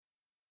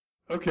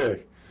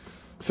Okay.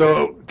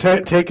 So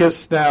take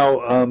us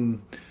now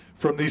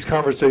from these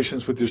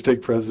conversations with your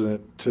stake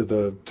president to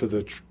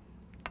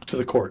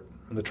the court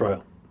and the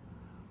trial.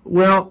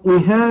 Well,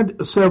 we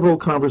had several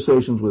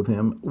conversations with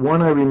him.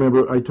 One I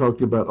remember I talked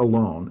to you about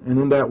alone. And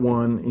in that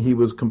one, he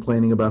was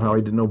complaining about how I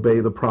didn't obey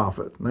the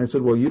prophet. And I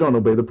said, well, you don't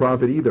obey the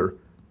prophet either.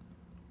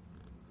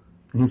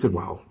 And he said,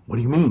 well, what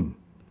do you mean?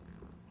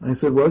 I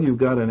said, well, you've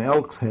got an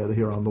elk's head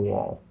here on the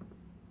wall.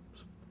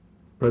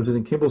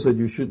 President Kimball said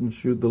you shouldn't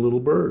shoot the little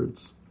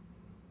birds.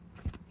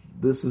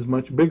 This is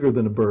much bigger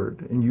than a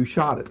bird, and you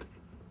shot it.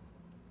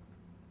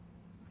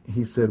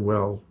 He said,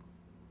 well,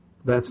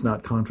 that's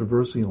not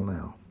controversial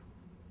now.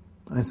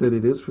 I said,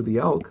 it is for the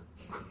elk.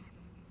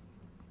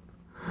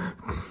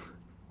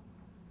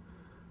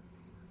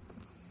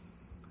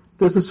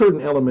 There's a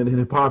certain element in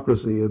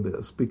hypocrisy in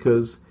this,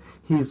 because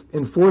he's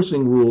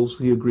enforcing rules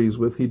he agrees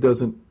with. He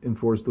doesn't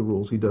enforce the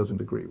rules he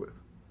doesn't agree with.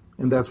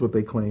 And that's what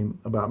they claim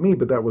about me,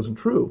 but that wasn't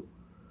true.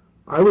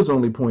 I was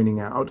only pointing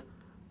out,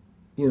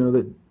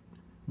 that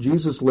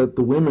Jesus let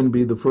the women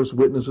be the first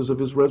witnesses of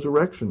his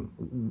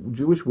resurrection.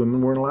 Jewish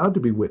women weren't allowed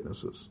to be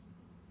witnesses.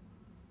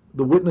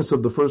 The witness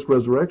of the first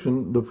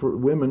resurrection, the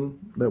women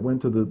that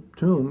went to the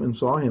tomb and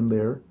saw him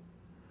there,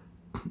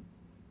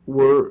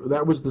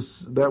 that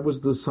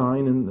was the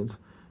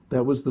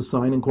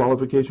sign and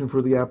qualification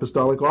for the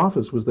apostolic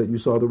office, was that you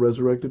saw the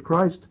resurrected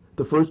Christ.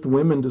 The first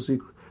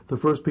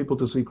people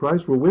to see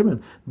Christ were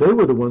women. They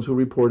were the ones who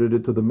reported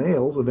it to the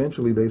males.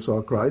 Eventually they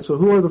saw Christ. So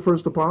who are the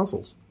first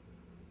apostles?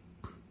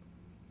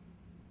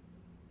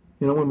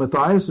 When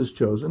Matthias is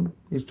chosen,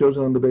 he's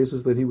chosen on the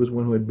basis that he was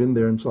one who had been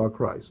there and saw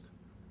Christ.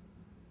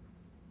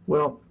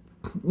 Well,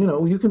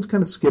 you can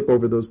kind of skip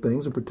over those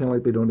things and pretend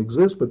like they don't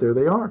exist, but there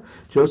they are.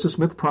 Joseph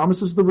Smith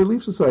promises the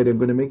Relief Society, I'm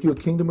going to make you a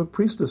kingdom of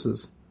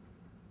priestesses.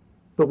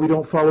 But we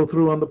don't follow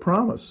through on the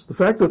promise. The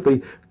fact that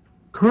the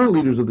current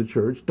leaders of the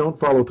church don't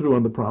follow through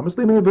on the promise,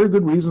 they may have very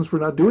good reasons for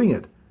not doing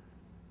it.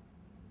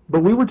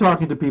 But we were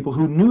talking to people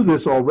who knew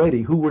this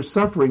already, who were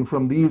suffering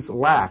from this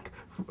lack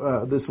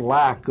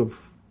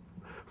of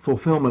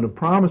fulfillment of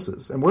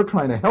promises, and we're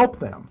trying to help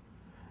them.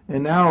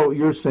 And now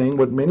you're saying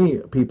what many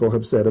people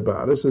have said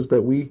about us is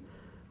that we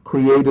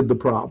created the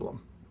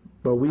problem.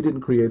 But we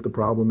didn't create the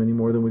problem any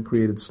more than we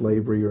created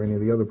slavery or any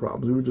of the other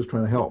problems. We were just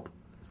trying to help.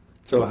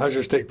 So how's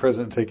your stake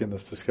president taking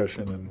this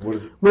discussion, and what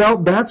is it? Well,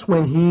 that's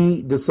when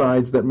he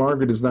decides that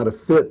Margaret is not a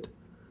fit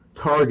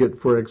target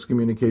for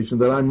excommunication,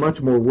 that I'm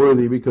much more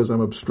worthy because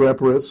I'm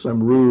obstreperous,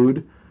 I'm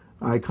rude,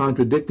 I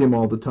contradict him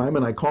all the time,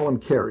 and I call him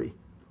Kerry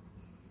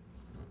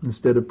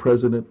instead of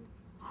President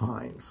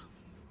Hines.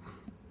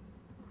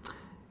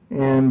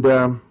 And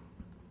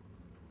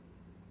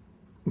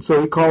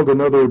so he called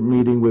another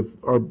meeting with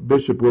our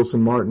Bishop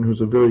Wilson Martin,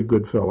 who's a very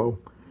good fellow.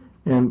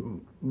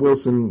 And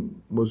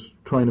Wilson was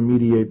trying to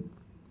mediate,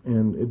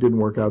 and it didn't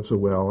work out so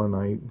well.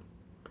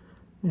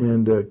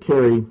 And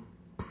Kerry,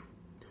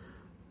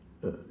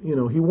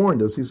 he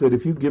warned us. He said,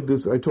 if you give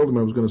this, I told him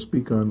I was going to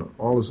speak on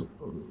All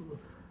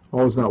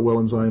is Not Well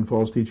in Zion,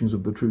 False Teachings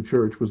of the True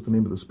Church, was the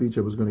name of the speech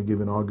I was going to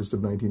give in August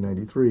of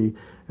 1993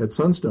 at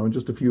Sunstone,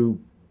 just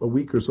a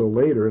week or so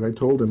later. And I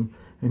told him,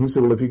 and he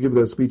said, well, if you give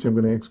that speech, I'm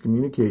going to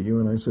excommunicate you.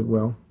 And I said,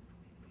 well,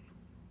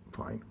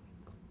 fine.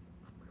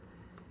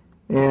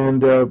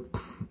 And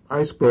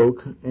I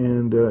spoke,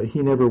 and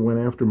he never went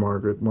after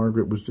Margaret.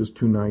 Margaret was just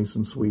too nice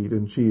and sweet,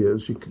 and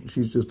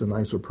she's just a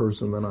nicer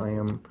person than I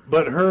am.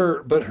 But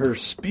her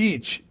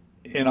speech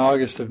in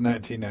August of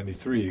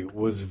 1993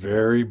 was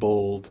very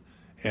bold,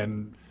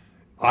 and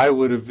I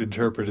would have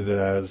interpreted it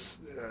as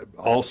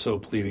also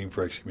pleading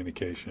for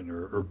excommunication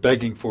or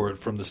begging for it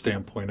from the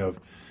standpoint of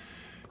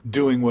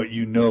doing what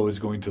you know is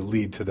going to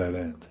lead to that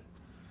end.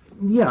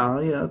 Yeah,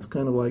 it's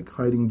kind of like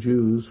hiding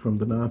Jews from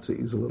the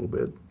Nazis a little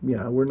bit.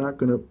 Yeah, we're not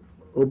going to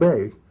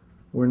obey.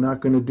 We're not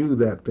going to do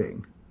that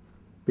thing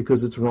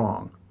because it's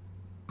wrong.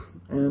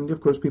 And, of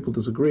course, people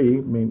disagree.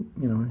 I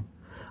mean,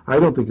 I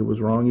don't think it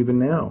was wrong even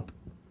now.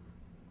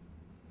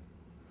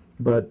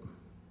 But,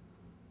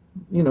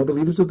 the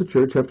leaders of the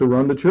church have to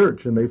run the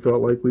church, and they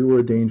felt like we were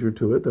a danger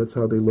to it. That's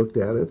how they looked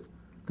at it.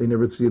 They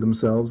never see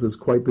themselves as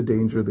quite the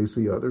danger they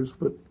see others,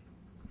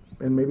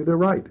 and maybe they're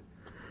right.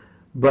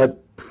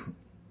 But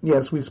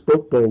yes, we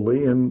spoke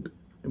boldly,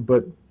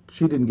 but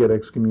she didn't get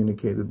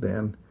excommunicated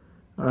then.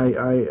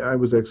 I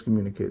was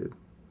excommunicated.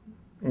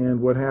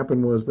 And what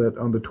happened was that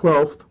on the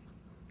 12th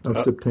of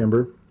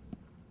September,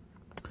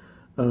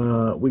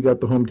 we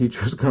got the home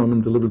teachers come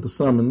and deliver the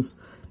summons,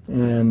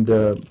 and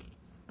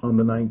on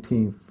the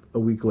 19th, a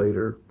week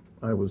later,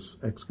 I was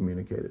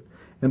excommunicated.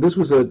 And this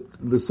was at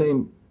the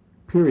same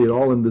period,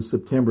 all in this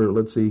September.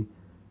 Let's see,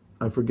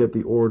 I forget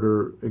the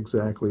order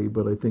exactly,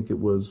 but I think it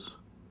was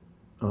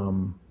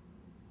Lynn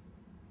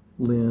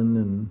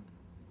and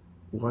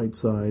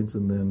Whitesides,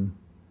 and then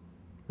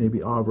maybe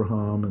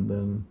Avraham, and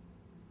then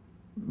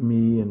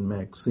me and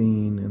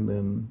Maxine, and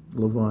then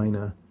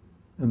Levina,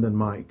 and then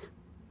Mike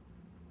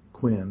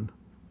Quinn,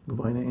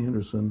 Levina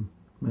Anderson,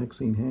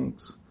 Maxine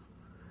Hanks.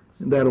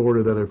 In that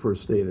order that I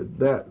first stated,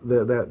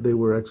 that they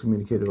were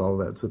excommunicated all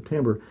of that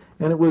September.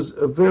 And it was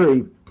a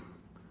very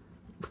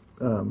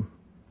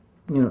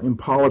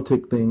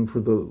impolitic thing for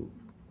the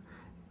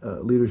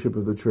leadership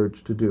of the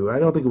church to do. I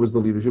don't think it was the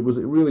leadership.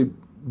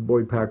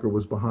 Boyd Packer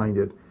was behind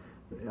it.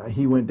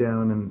 He went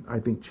down and I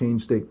think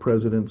changed stake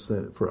presidents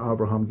for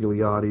Avraham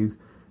Gileadi,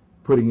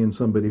 putting in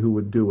somebody who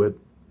would do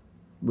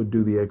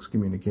the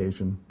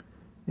excommunication.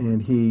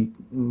 And he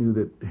knew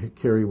that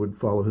Kerry would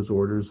follow his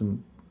orders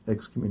and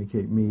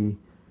excommunicate me.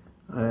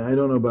 I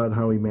don't know about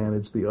how he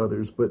managed the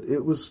others, but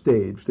it was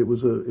staged. It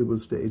was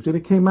staged, and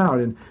it came out.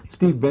 And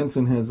Steve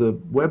Benson has a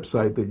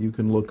website that you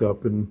can look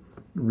up and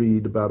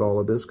read about all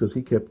of this because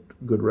he kept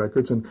good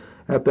records. And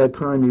at that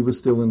time, he was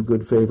still in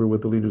good favor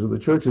with the leaders of the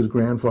church. His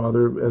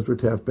grandfather, Ezra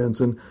Taft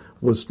Benson,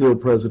 was still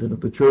president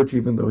of the church,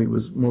 even though he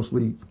was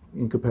mostly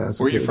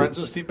incapacitated. Were you friends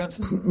with Steve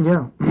Benson?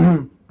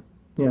 Yeah,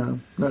 yeah,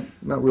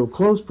 not real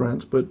close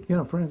friends, but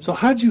friends. So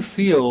how'd you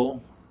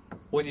feel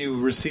when you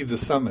received the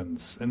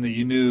summons and that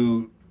you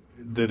knew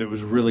that it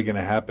was really going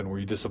to happen? Were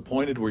you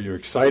disappointed? Were you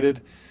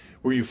excited?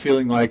 Were you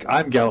feeling like,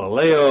 I'm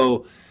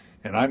Galileo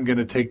and I'm going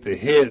to take the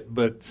hit,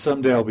 but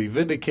someday I'll be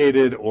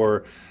vindicated?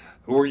 Or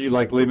were you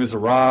like Les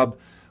Miserables,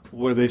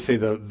 where they say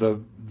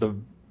the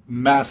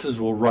masses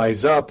will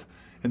rise up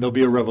and there'll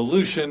be a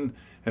revolution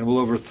and we'll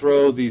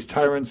overthrow these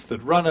tyrants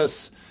that run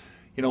us?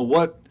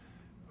 What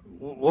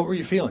were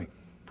you feeling?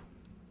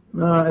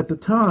 At the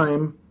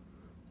time,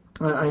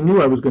 I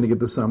knew I was going to get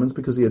the summons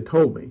because he had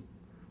told me.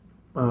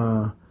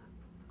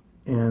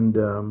 And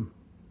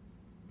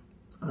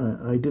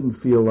I didn't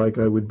feel like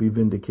I would be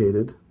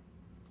vindicated.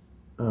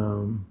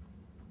 I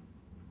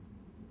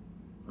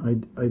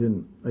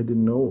didn't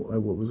know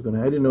what was going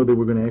to. I didn't know they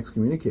were going to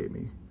excommunicate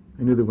me.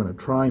 I knew they were going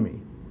to try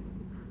me,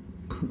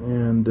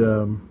 and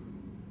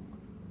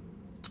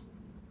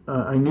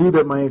I knew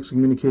that my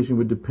excommunication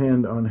would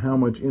depend on how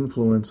much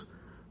influence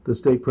the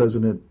stake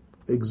president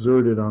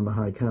exerted on the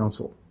High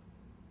Council,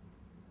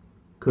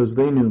 because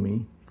they knew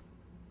me.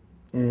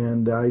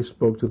 And I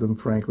spoke to them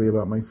frankly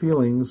about my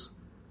feelings,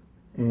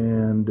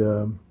 and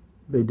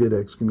they did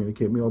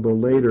excommunicate me, although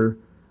later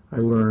I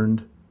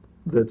learned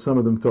that some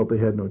of them felt they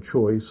had no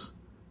choice,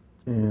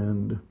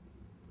 and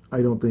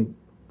I don't think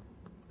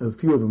a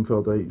few of them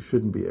felt I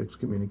shouldn't be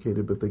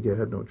excommunicated, but they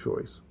had no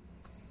choice.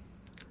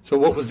 So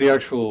what was the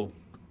actual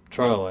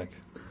trial like?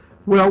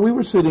 Well, we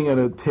were sitting at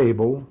a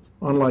table,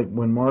 unlike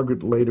when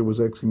Margaret later was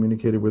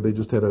excommunicated, where they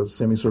just had a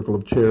semicircle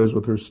of chairs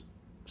with her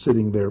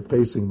sitting there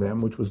facing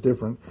them, which was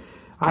different.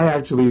 I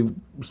actually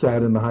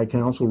sat in the High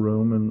Council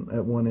room and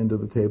at one end of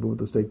the table with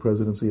the stake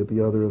presidency at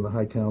the other and the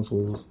High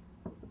Councils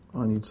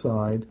on each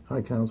side,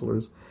 High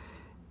Councilors.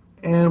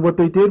 And what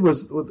they did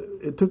was,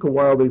 it took a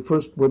while. They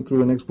first went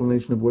through an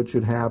explanation of what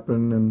should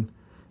happen, and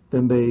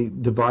then they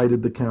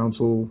divided the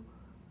council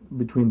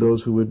between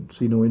those who would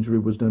see no injury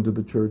was done to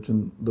the church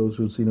and those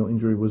who would see no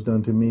injury was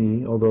done to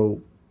me,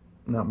 although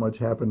not much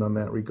happened on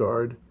that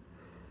regard,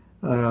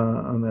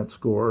 on that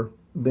score.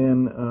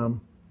 Then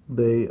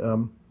they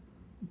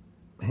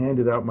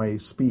handed out my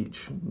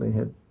speech. They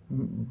had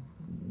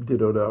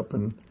dittoed up.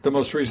 And the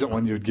most recent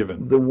one you had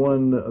given? The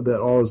one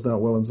that all is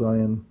not well in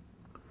Zion,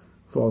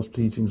 false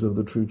teachings of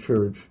the true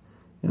church.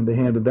 And they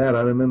handed that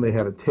out, and then they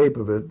had a tape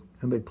of it,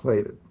 and they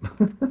played it.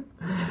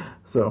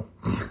 So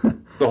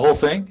the whole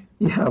thing?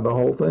 Yeah, the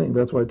whole thing.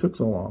 That's why it took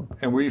so long.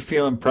 And were you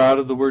feeling proud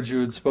of the words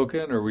you had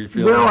spoken, or were you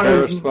feeling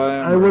embarrassed by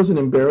them? I wasn't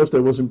embarrassed. I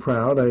wasn't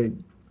proud.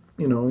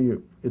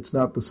 It's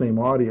not the same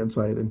audience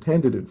I had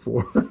intended it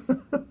for.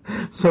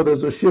 So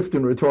there's a shift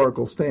in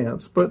rhetorical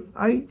stance. But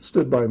I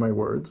stood by my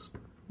words.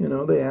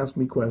 They asked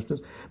me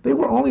questions. They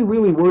were only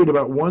really worried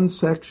about one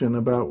section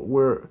about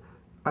where,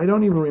 I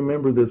don't even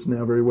remember this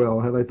now very well.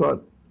 I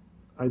thought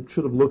I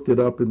should have looked it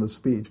up in the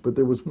speech, but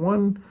there was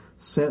one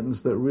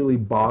sentence that really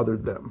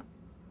bothered them.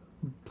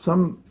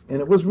 And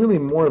it was really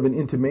more of an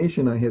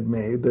intimation I had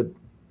made that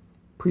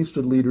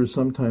priesthood leaders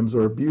sometimes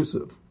are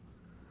abusive.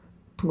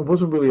 It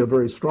wasn't really a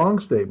very strong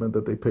statement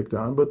that they picked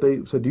on, but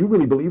they said, "Do you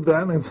really believe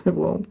that?" And I said,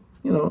 "Well,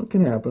 it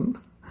can happen."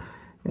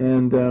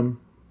 And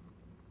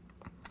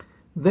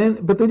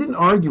but they didn't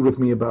argue with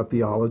me about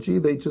theology.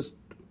 They just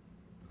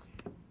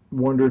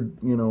wondered,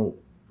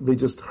 they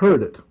just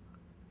heard it.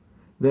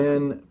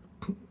 And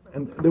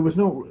there was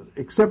no,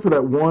 except for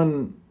that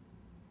one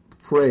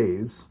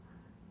phrase,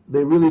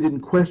 they really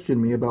didn't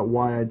question me about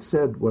why I'd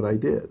said what I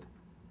did.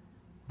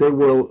 They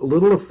were a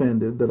little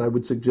offended that I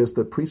would suggest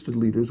that priesthood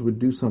leaders would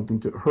do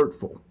something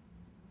hurtful.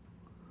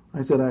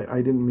 I said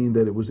I didn't mean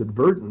that it was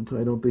advertent.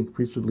 I don't think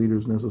priesthood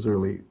leaders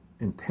necessarily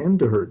intend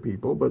to hurt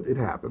people, but it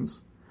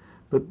happens.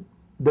 But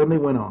then they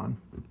went on.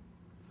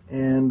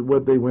 And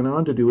what they went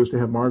on to do was to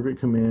have Margaret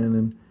come in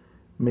and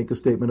make a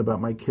statement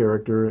about my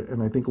character,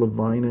 and I think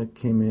Lavina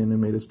came in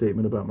and made a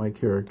statement about my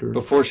character.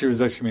 Before she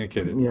was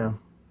excommunicated? Yeah.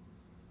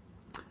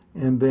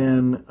 And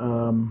then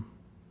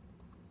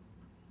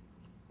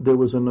there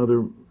was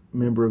another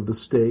member of the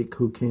stake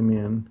who came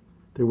in.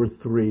 There were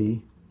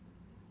 3.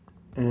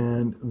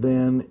 And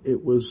then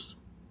it was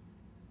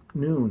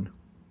noon.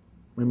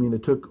 I mean,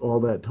 it took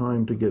all that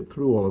time to get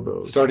through all of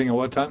those. Starting at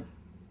what time?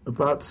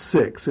 About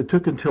 6. It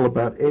took until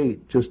about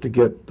 8 just to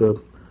get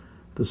the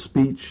the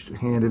speech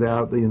handed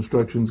out, the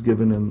instructions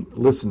given, and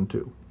listened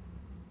to.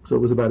 So it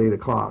was about 8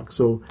 o'clock.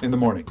 So In the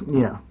morning.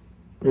 yeah,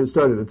 it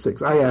started at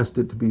 6. I asked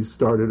it to be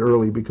started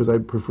early because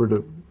I'd prefer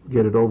to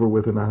get it over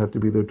with and not have to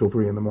be there till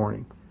 3 in the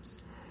morning.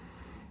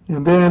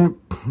 And then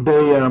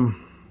they, and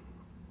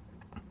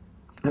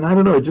I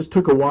don't know, it just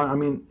took a while. I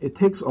mean, it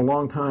takes a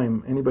long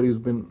time. Anybody who's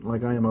been,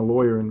 like I am, a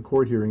lawyer in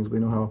court hearings, they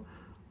know how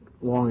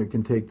long it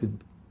can take to,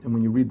 and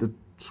when you read the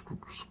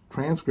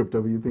transcript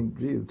of it, you think,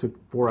 gee, it took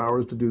 4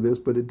 hours to do this,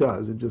 but it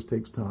does. It just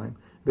takes time.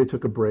 They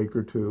took a break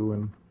or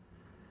two,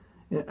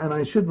 and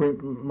I should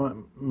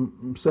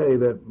say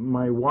that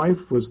my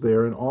wife was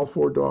there, and all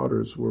 4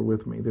 daughters were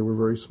with me. They were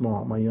very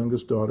small. My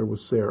youngest daughter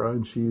was Sarah,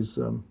 and she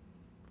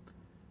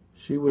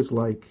was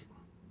like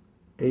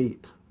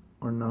 8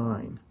 or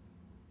 9.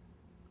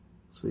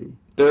 See,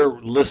 They're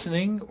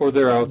listening, or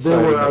they're outside? they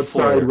were in the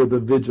outside foyer? with a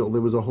vigil.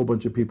 There was a whole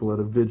bunch of people at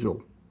a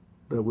vigil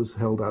that was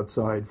held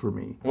outside for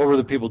me. What were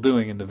the people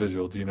doing in the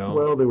vigil? Do you know?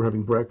 Well, they were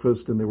having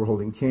breakfast, and they were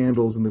holding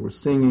candles, and they were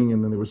singing,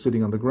 and then they were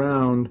sitting on the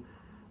ground.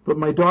 But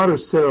my daughter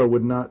Sarah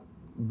would not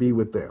be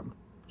with them.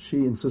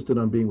 She insisted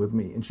on being with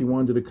me, and she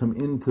wanted to come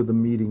into the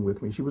meeting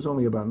with me. She was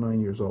only about 9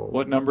 years old.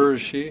 What number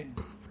is she?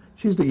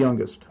 She's the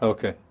youngest.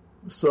 Okay.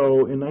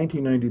 So in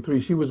 1993,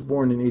 she was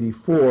born in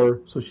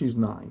 84, so she's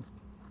 9.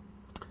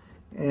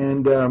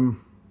 And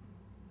I'm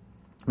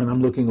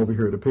looking over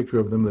here at a picture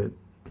of them that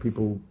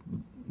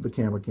the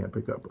camera can't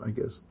pick up. I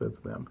guess that's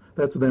them.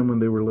 That's them when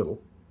they were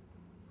little.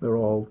 They're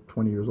all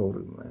 20 years older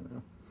than that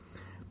now.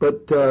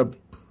 But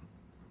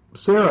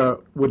Sarah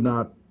would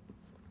not,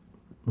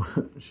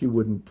 she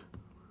wouldn't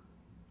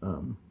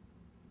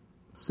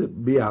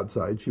be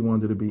outside. She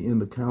wanted to be in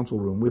the council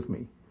room with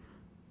me,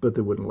 but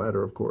they wouldn't let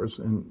her, of course.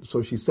 And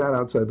so she sat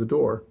outside the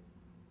door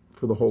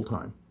for the whole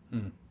time.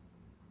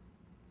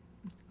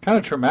 Kind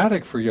of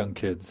traumatic for young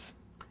kids.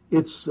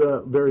 It's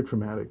very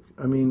traumatic.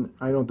 I mean,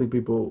 I don't think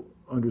people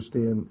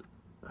understand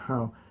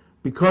how,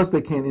 because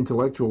they can't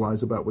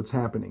intellectualize about what's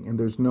happening, and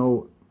there's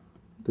no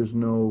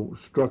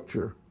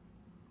structure.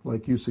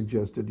 Like you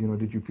suggested,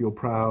 did you feel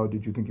proud?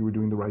 Did you think you were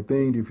doing the right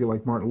thing? Do you feel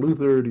like Martin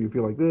Luther? Do you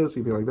feel like this? Do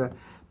you feel like that?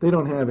 They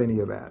don't have any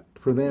of that.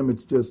 For them,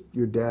 it's just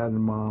your dad and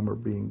mom are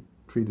being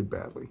treated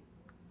badly.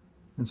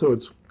 And so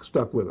it's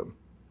stuck with them.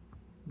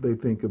 They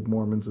think of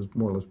Mormons as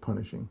more or less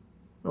punishing.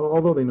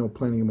 Although they know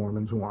plenty of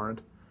Mormons who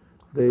aren't.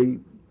 They,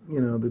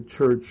 the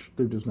church,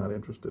 they're just not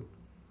interested.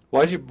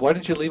 Why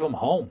didn't you leave them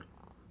home?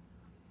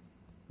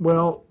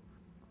 Well,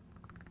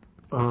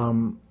 I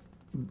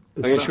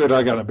guess you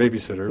had got a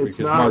babysitter. It's because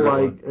not Margaret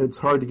like it's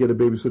hard to get a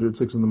babysitter at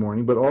 6 in the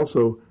morning, but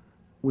also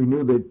we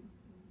knew that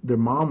their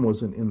mom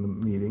wasn't in the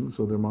meeting,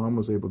 so their mom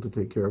was able to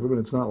take care of it. But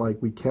it's not like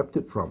we kept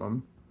it from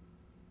them.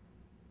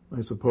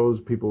 I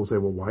suppose people will say,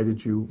 "Well, why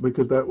did you?"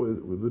 Because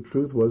the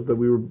truth was that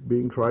we were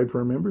being tried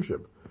for a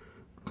membership.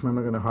 I'm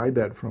not going to hide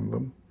that from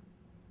them.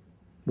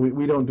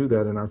 We don't do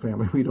that in our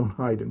family. We don't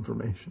hide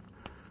information.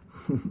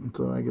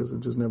 So I guess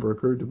it just never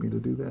occurred to me to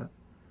do that.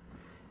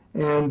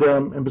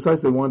 And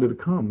besides, they wanted to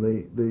come.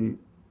 They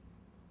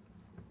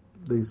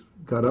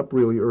got up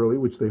really early,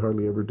 which they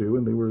hardly ever do,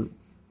 and they were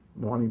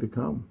wanting to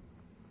come.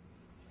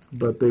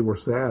 But they were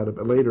sad.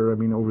 Later,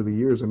 over the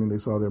years, they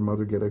saw their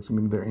mother get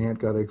excommunicated, their aunt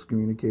got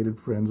excommunicated,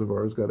 friends of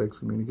ours got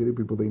excommunicated,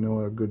 people they know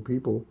are good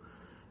people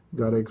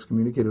got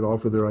excommunicated, all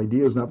for their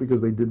ideas, not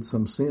because they did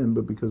some sin,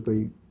 but because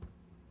they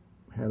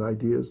had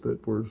ideas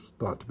that were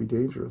thought to be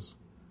dangerous.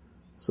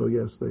 So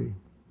yes, they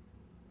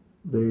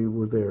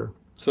were there.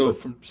 So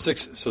from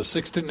 6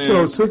 to noon.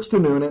 So 6 to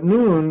noon. At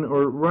noon,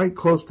 or right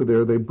close to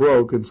there, they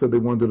broke and said they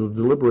wanted to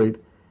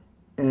deliberate.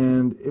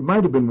 And it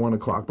might have been 1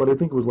 o'clock, but I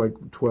think it was like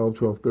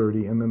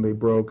 12:30, and then they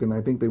broke, and I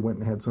think they went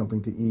and had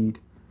something to eat.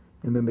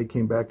 And then they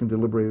came back and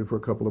deliberated for a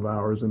couple of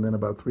hours, and then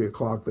about 3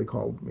 o'clock they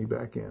called me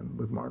back in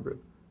with Margaret,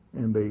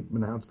 and they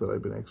announced that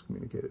I'd been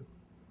excommunicated.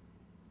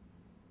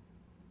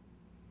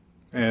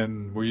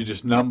 And were you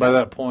just numb by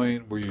that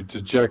point? Were you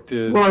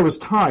dejected? Well, I was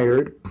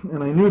tired,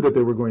 and I knew that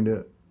they were going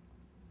to...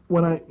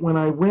 When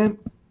I went,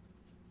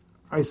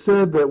 I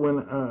said that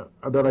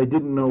that I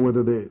didn't know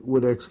whether they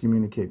would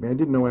excommunicate me. I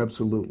didn't know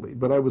absolutely,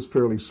 but I was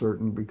fairly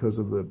certain because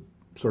of the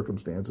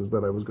circumstances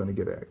that I was going to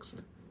get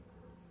exed.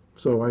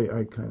 So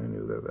I kind of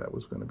knew that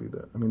was going to be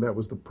that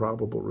was the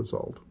probable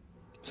result.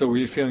 So were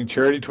you feeling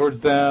charity towards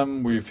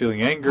them? Were you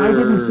feeling anger? I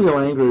didn't feel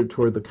anger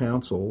toward the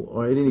council.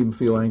 I didn't even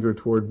feel anger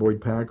toward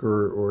Boyd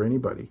Packer or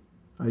anybody.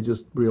 I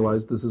just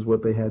realized this is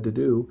what they had to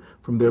do.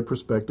 From their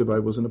perspective, I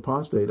was an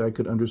apostate. I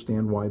could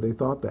understand why they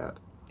thought that.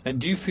 And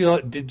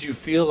did you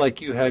feel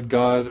like you had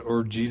God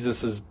or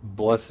Jesus'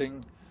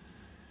 blessing?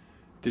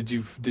 Did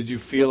you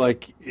feel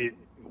like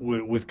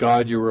with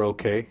God you were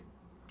okay?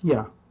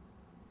 Yeah.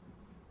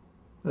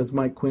 As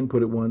Mike Quinn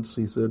put it once,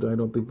 he said, "I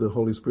don't think the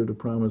Holy Spirit of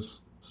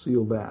promise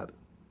sealed that."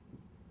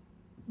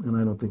 And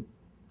I don't think,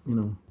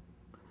 now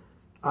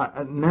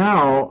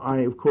I,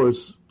 of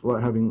course,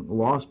 having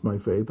lost my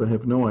faith, I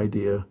have no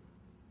idea.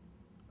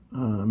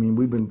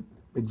 We've been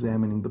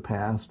examining the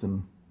past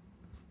and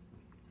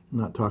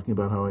not talking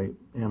about how I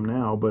am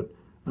now, but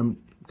I'm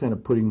kind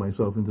of putting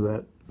myself into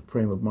that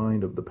frame of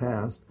mind of the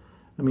past.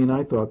 I mean,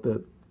 I thought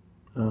that,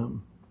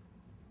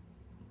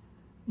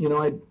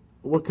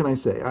 what can I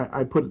say?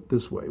 I put it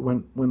this way.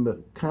 When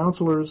the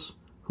counselors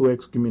who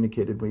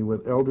excommunicated me,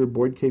 with Elder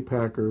Boyd K.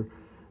 Packer,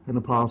 an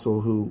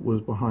apostle who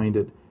was behind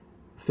it,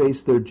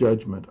 faced their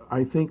judgment,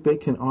 I think they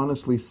can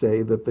honestly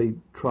say that they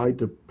tried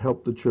to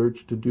help the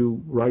church, to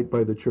do right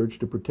by the church,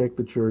 to protect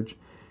the church,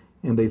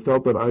 and they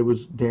felt that I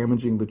was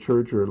damaging the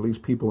church, or at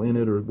least people in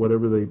it, or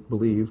whatever they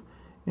believe,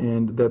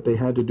 and that they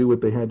had to do what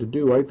they had to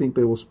do. I think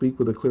they will speak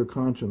with a clear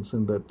conscience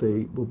and that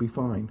they will be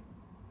fine.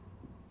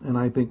 And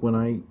I think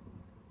when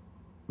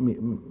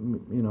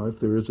if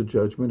there is a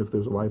judgment, if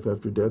there's a life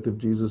after death, if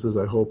Jesus, as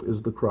I hope,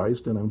 is the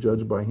Christ, and I'm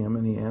judged by him,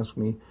 and he asked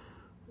me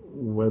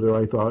whether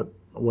I thought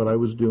what I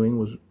was doing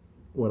was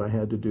what I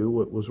had to do,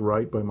 what was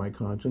right by my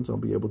conscience, I'll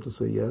be able to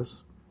say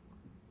yes,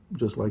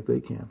 just like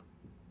they can.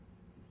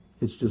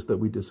 It's just that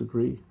we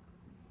disagree.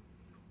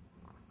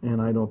 And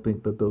I don't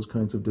think that those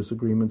kinds of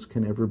disagreements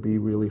can ever be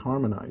really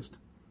harmonized.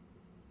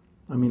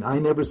 I mean, I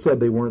never said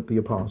they weren't the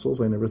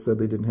apostles. I never said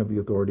they didn't have the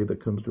authority that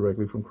comes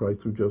directly from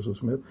Christ through Joseph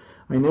Smith.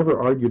 I never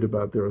argued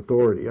about their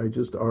authority. I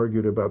just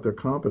argued about their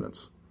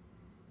competence.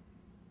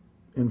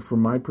 And from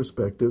my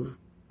perspective,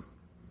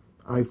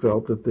 I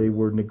felt that they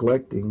were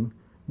neglecting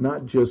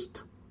not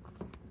just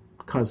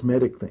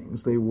cosmetic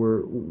things. They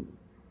were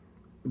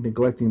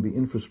neglecting the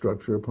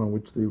infrastructure upon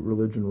which the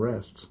religion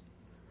rests.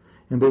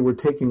 And they were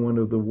taking one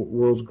of the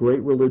world's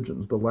great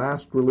religions, the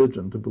last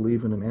religion to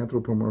believe in an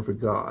anthropomorphic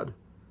God,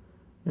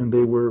 and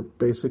they were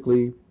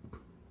basically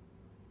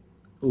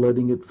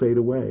letting it fade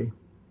away,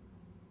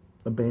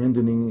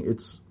 abandoning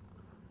its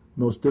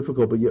most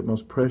difficult but yet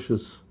most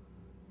precious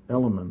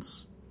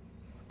elements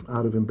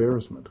out of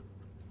embarrassment.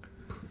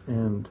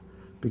 And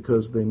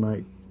because they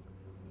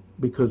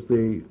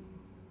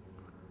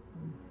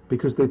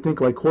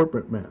think like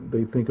corporate men.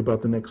 They think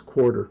about the next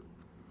quarter.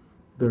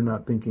 They're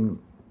not thinking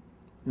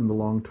in the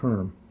long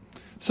term.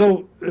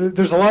 So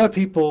there's a lot of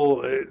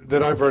people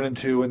that I've run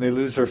into when they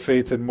lose their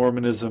faith in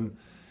Mormonism.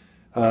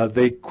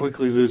 They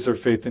quickly lose their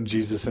faith in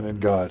Jesus and in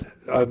God.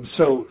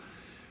 So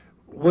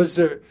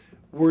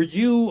were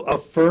you a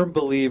firm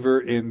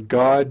believer in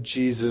God,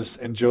 Jesus,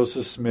 and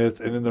Joseph Smith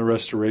and in the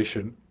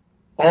Restoration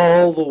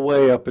all the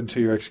way up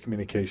until your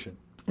excommunication?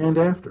 And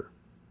after.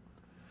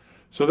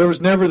 So there was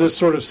never this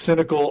sort of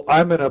cynical,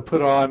 I'm going to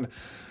put on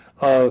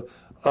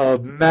a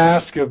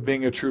mask of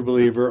being a true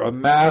believer, a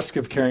mask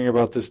of caring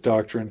about this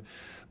doctrine,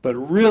 but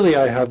really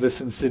I have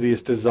this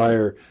insidious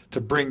desire to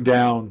bring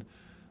down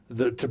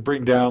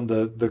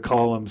the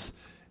columns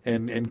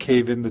and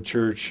cave in the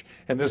church,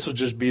 and this will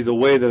just be the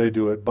way that I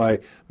do it, by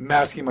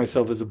masking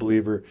myself as a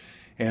believer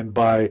and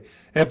by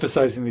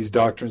emphasizing these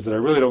doctrines that I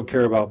really don't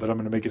care about, but I'm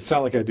going to make it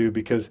sound like I do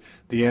because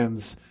the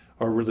ends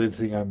are really the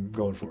thing I'm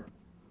going for.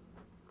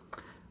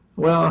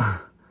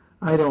 Well,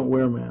 I don't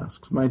wear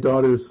masks. My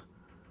daughters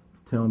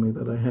tell me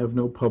that I have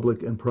no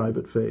public and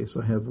private face.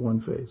 I have one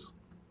face.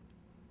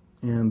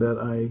 And that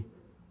I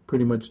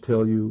pretty much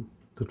tell you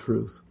the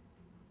truth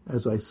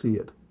as I see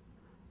it.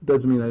 It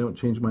doesn't mean I don't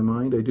change my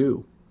mind. I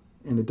do.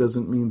 And it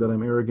doesn't mean that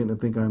I'm arrogant and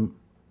think I'm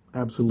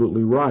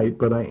absolutely right,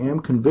 but I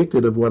am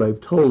convicted of what I've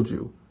told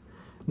you.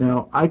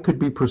 Now, I could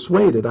be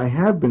persuaded. I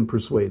have been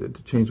persuaded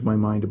to change my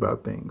mind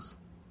about things.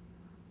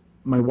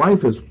 My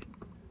wife has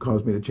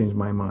caused me to change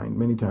my mind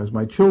many times.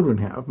 My children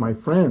have. My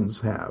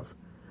friends have.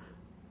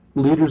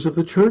 Leaders of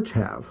the church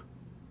have.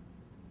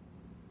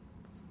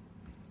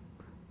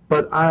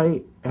 But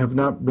I have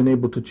not been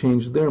able to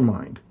change their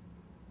mind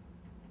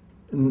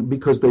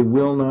because they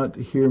will not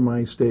hear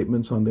my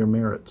statements on their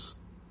merits.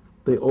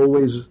 They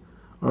always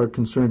are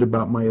concerned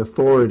about my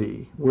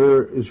authority.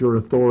 Where is your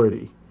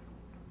authority?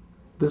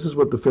 This is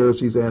what the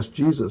Pharisees asked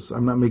Jesus.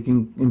 I'm not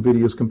making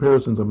invidious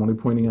comparisons. I'm only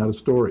pointing out a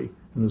story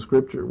in the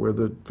Scripture where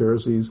the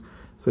Pharisees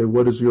say,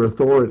 what is your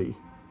authority?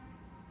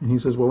 And he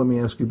says, well, let me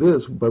ask you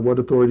this. By what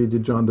authority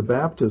did John the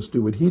Baptist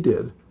do what he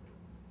did?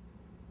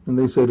 And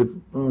they said,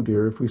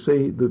 if we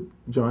say that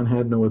John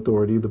had no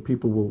authority, the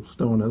people will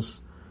stone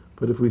us.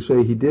 But if we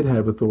say he did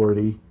have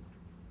authority,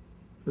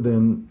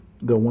 then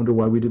they'll wonder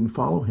why we didn't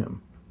follow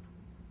him.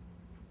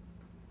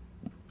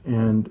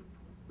 And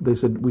they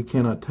said, we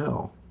cannot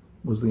tell,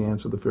 was the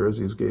answer the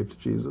Pharisees gave to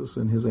Jesus.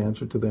 And his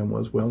answer to them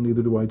was, well,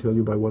 neither do I tell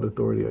you by what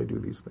authority I do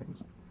these things.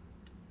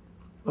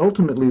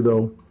 Ultimately,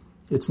 though,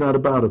 it's not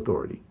about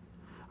authority.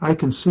 I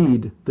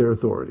concede their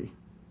authority.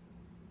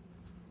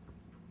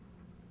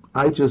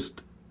 I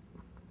just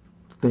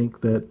think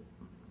that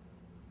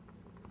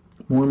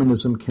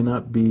Mormonism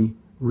cannot be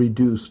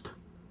reduced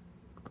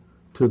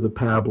to the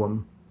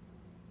pablum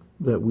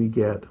that we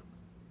get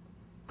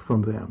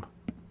from them.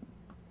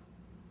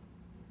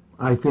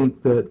 I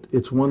think that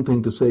it's one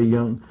thing to say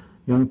young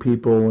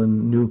people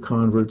and new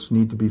converts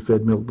need to be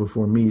fed milk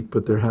before meat,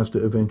 but there has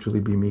to eventually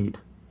be meat.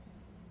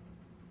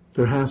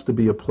 There has to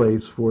be a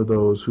place for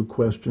those who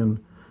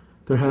question.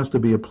 There has to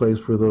be a place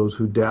for those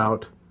who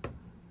doubt.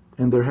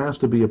 And there has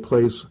to be a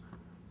place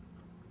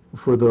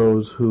for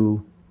those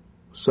who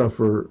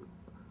suffer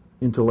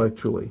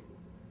intellectually.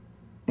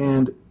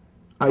 And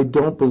I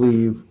don't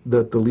believe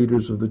that the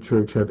leaders of the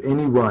church have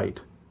any right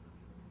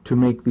to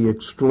make the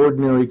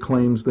extraordinary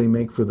claims they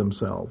make for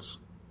themselves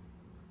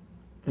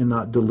and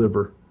not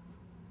deliver.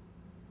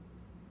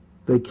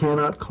 They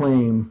cannot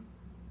claim,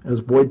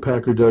 as Boyd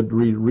Packer did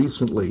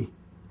recently,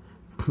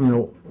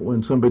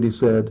 when somebody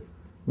said,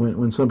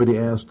 when somebody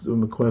asked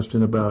him a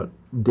question about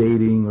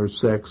dating or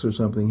sex or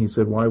something, he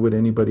said, why would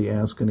anybody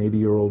ask an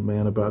 80-year-old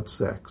man about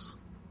sex?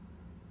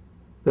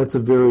 That's a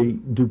very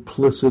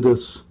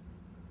duplicitous,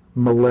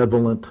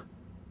 malevolent,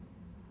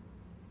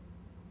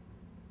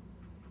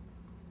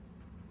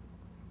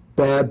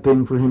 bad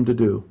thing for him to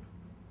do.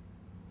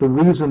 The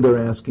reason they're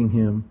asking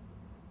him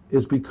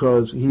is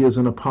because he is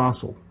an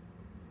apostle,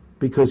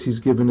 because he's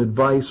given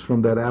advice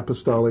from that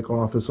apostolic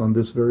office on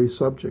this very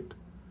subject,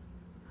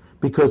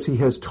 because he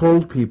has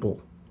told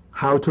people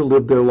how to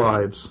live their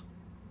lives.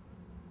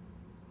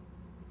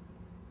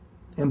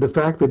 And the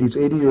fact that he's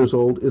 80 years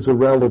old is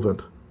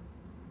irrelevant.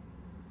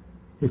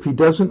 If he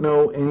doesn't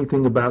know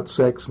anything about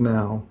sex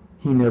now,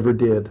 he never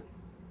did.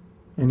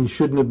 And he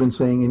shouldn't have been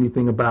saying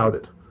anything about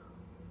it.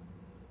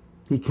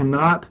 He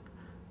cannot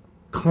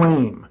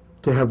claim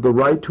to have the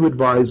right to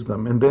advise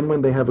them, and then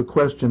when they have a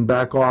question,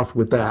 back off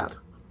with that.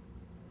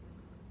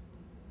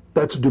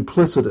 That's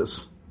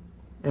duplicitous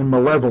and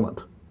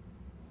malevolent.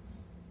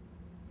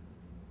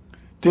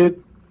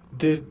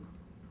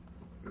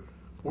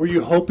 Were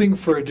you hoping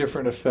for a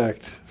different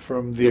effect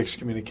from the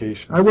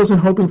excommunications? I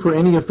wasn't hoping for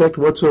any effect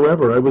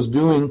whatsoever. I was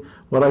doing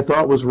what I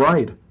thought was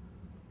right.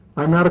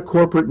 I'm not a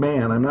corporate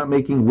man. I'm not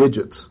making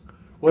widgets.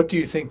 What do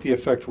you think the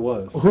effect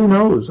was? Who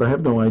knows? I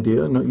have no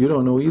idea. No, you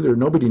don't know either.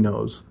 Nobody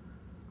knows.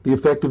 The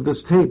effect of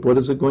this tape, what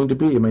is it going to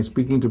be? Am I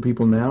speaking to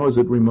people now? Is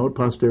it remote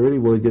posterity?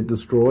 Will it get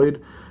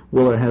destroyed?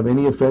 Will it have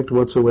any effect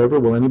whatsoever?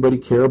 Will anybody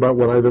care about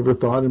what I've ever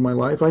thought in my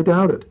life? I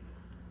doubt it.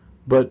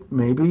 But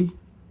maybe.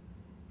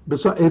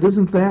 Besides, it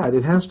isn't that.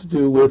 It has to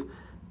do with,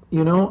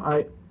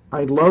 I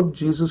love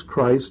Jesus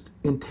Christ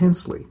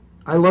intensely.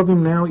 I love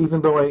him now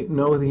even though I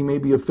know that he may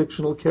be a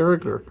fictional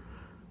character.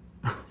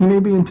 He may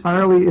be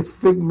entirely a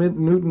figment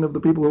Newton of the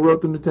people who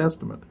wrote the New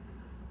Testament.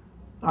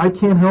 I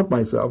can't help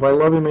myself. I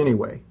love him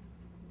anyway.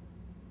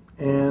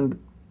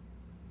 And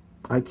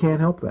I can't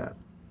help that.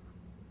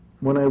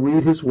 When I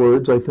read his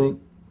words, I think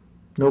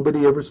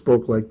nobody ever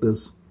spoke like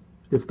this.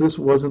 If this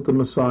wasn't the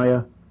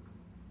Messiah,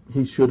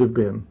 he should have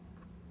been.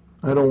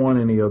 I don't want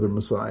any other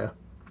Messiah.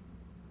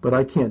 But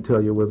I can't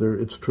tell you whether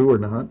it's true or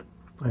not.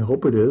 I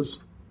hope it is.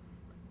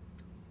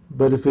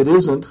 But if it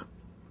isn't,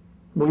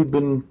 we've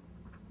been,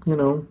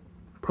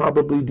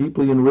 probably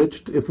deeply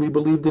enriched if we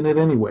believed in it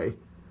anyway.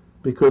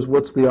 Because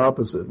what's the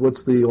opposite?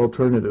 What's the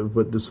alternative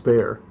but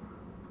despair?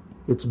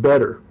 It's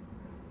better.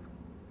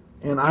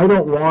 And I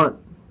don't want,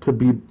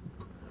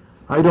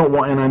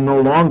 and I'm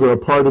no longer a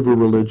part of a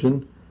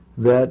religion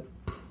that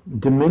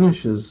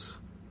diminishes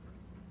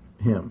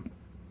him.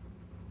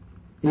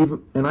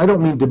 And I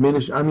don't mean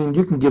diminish, I mean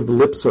you can give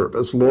lip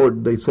service.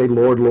 Lord, they say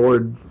Lord,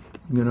 Lord,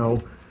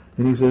 and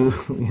he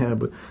says, yeah,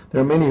 but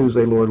there are many who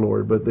say Lord,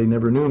 Lord, but they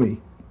never knew me.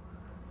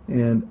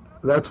 And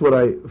that's what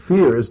I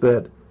fear, is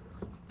that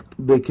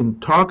they can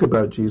talk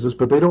about Jesus,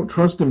 but they don't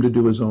trust him to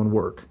do his own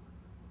work.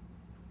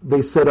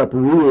 They set up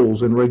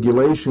rules and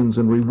regulations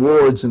and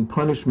rewards and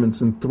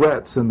punishments and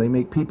threats, and they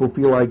make people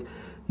feel like,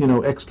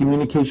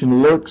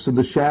 excommunication lurks in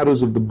the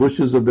shadows of the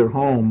bushes of their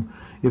home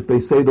if they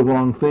say the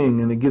wrong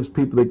thing, and it gives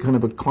people that kind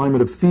of a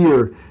climate of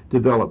fear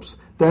develops.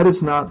 That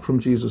is not from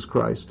Jesus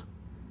Christ.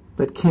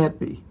 That can't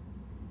be.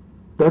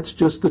 That's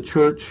just the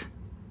church,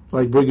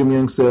 like Brigham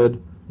Young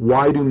said,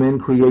 why do men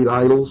create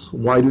idols?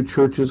 Why do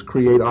churches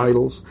create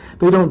idols?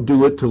 They don't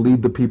do it to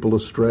lead the people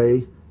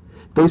astray.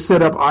 They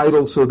set up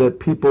idols so that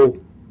people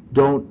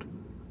don't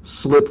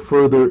slip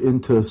further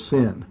into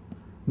sin.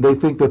 They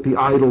think that the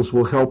idols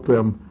will help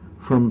them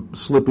from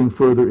slipping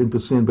further into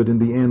sin, but in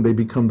the end they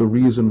become the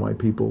reason why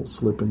people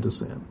slip into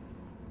sin.